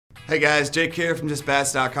Hey guys, Jake here from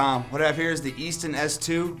JustBats.com. What I have here is the Easton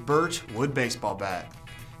S2 Birch wood baseball bat.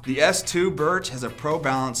 The S2 Birch has a pro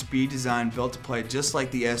balance speed design built to play just like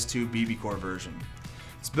the S2 BB Core version.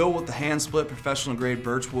 It's built with the hand split professional grade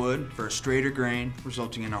birch wood for a straighter grain,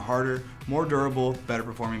 resulting in a harder, more durable, better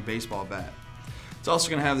performing baseball bat. It's also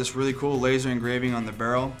going to have this really cool laser engraving on the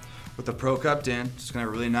barrel with the pro cupped in. It's going to have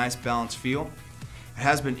a really nice balanced feel. It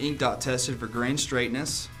has been ink dot tested for grain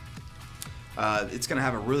straightness. It's going to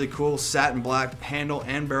have a really cool satin black handle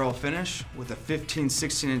and barrel finish with a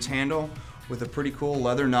 15-16 inch handle with a pretty cool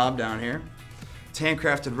leather knob down here. It's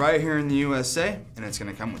handcrafted right here in the USA, and it's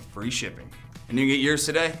going to come with free shipping. And you can get yours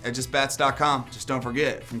today at JustBats.com. Just don't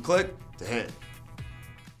forget, from click to hit.